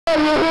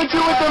he'll hit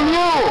you with the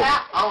mule.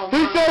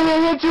 He said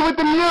he'll hit you with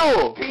the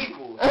mule.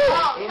 People. You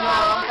know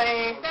what I'm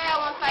saying?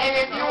 And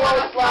if you want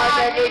to slide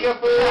that nigga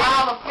fool,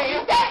 I'ma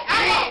feel that.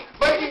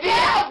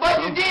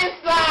 But you did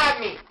slide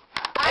me.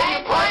 And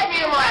you punched me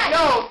in my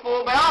nose,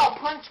 fool, but I don't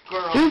punch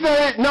girls. He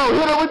said, no,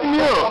 hit her with the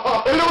mule.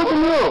 Hit her with the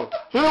mule.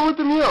 Hit her with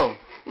the mule.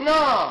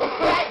 No.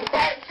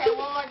 Say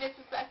one more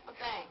disrespectful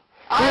thing.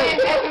 I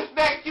didn't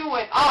disrespect you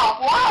at all.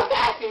 Well, I was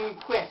asking you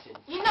questions.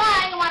 You know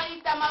I ain't want to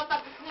eat that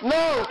motherfucker snippet.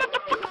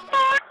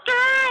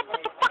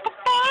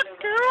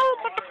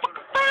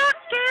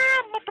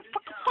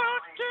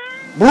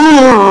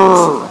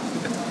 No.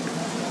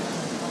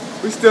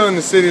 We still in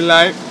the city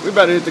life. We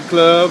about to hit the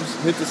clubs,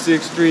 hit the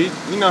 6th Street.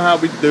 You know how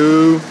we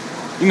do.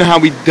 You know how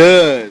we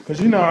do. Cause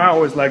you know I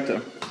always like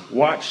to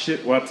watch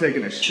shit while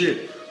taking a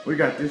shit. We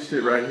got this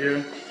shit right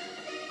here.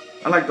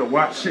 I like to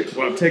watch shit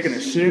while taking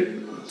a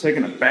shit,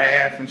 taking a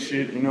bath and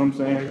shit, you know what I'm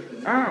saying?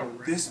 Oh.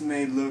 This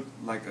may look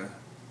like a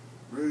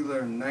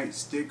regular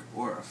nightstick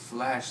or a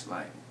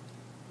flashlight.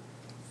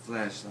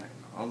 Flashlight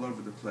all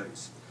over the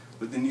place.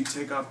 But then you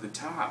take off the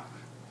top,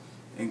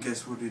 and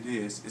guess what it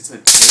is? It's a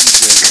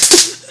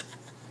taser.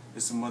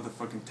 It's a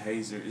motherfucking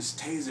taser. It's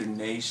Taser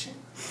Nation.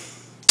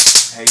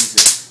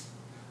 Taser.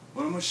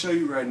 What I'm gonna show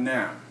you right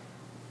now,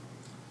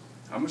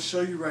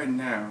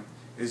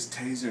 is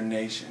Taser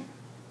Nation.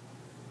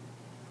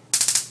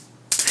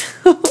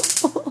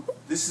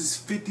 This is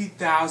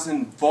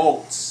 50,000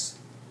 volts.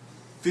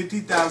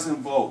 50,000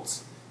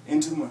 volts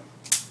into my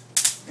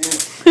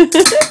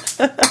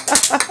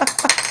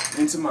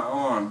into my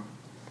arm,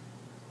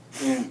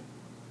 and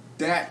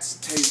that's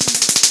Taser.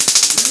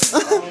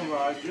 Oh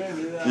my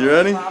goodness. You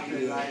ready?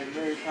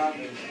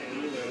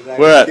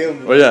 Where at?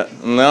 Where you at?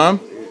 In the arm?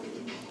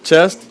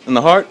 Chest? In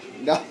the heart?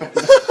 No.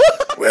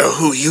 Well,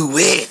 who you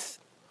with?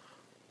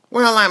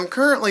 Well, I'm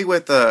currently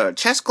with the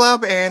chess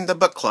club and the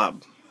book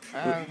club.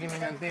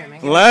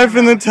 Life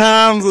in the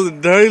times of the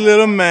dirty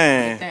little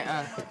man.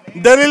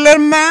 Dirty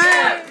little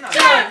man!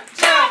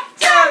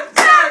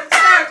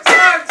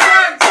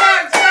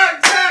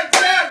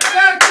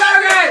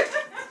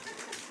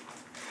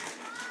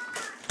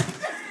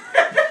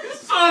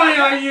 Only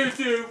on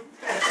YouTube.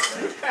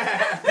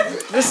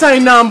 This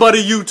ain't nothing but a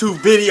YouTube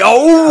video.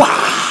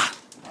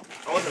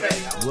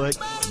 What?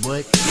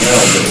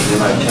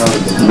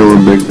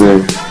 Doing big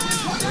thing.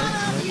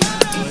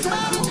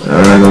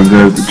 Alright, I'm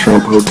here at the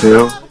Trump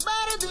Hotel.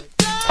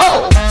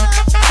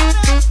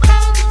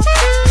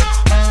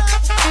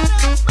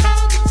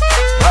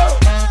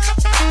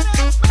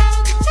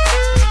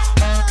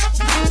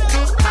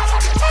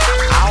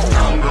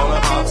 I'm gonna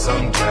pop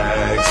some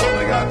tags.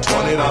 Only got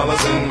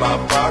 $20 in my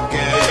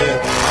pocket.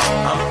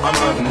 I'm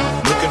hunting,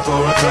 looking for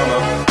a come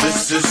up.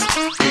 This is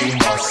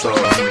awesome.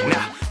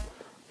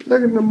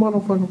 Look at the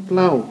motherfucking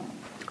flow.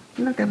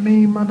 Look at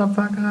me,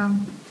 motherfucker.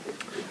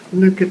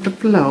 Look at the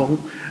flow.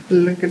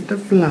 Look at the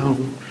flow.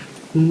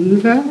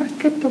 Look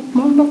at the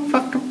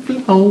motherfucking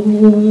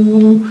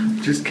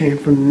flow. Just came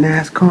from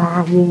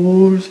NASCAR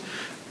Wars.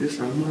 This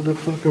a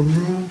motherfucking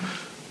room.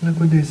 Look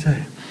what they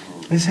say.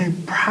 They say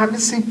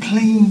privacy,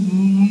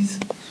 please.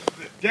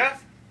 The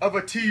death of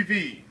a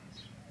TV.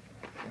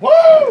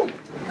 Woo!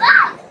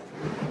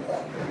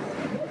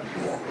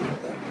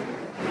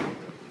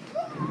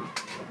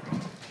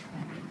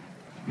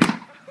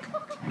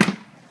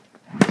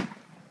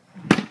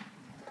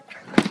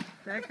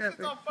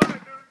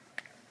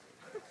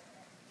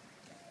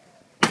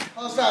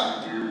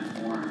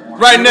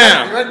 Right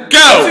now, go!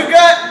 What you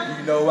got?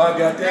 You know I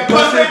got that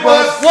Pussy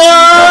bus.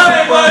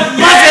 What?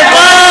 Pussy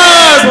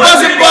bus!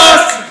 Pussy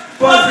bus!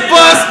 Pussy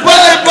bus!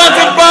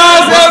 Pussy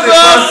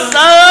bus!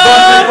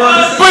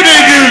 What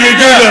did you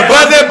do? The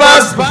pussy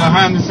bus!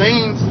 Behind the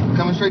scenes,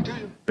 coming straight to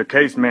you. The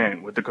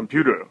Caseman with the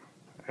computer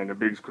and the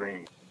big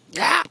screen.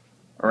 Yeah.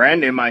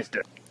 Randy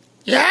Meister.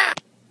 Yeah.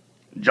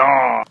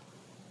 John.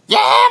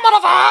 Yeah,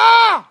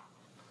 motherfucker!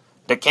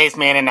 The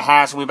Caseman in the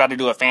house, we about to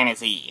do a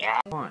fantasy.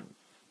 Yeah.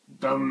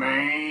 The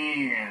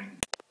man.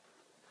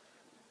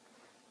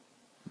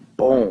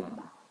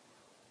 Boom.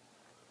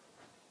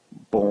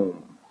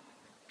 Boom.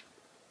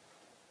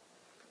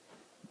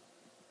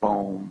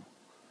 Boom.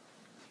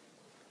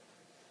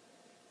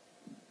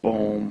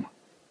 Boom.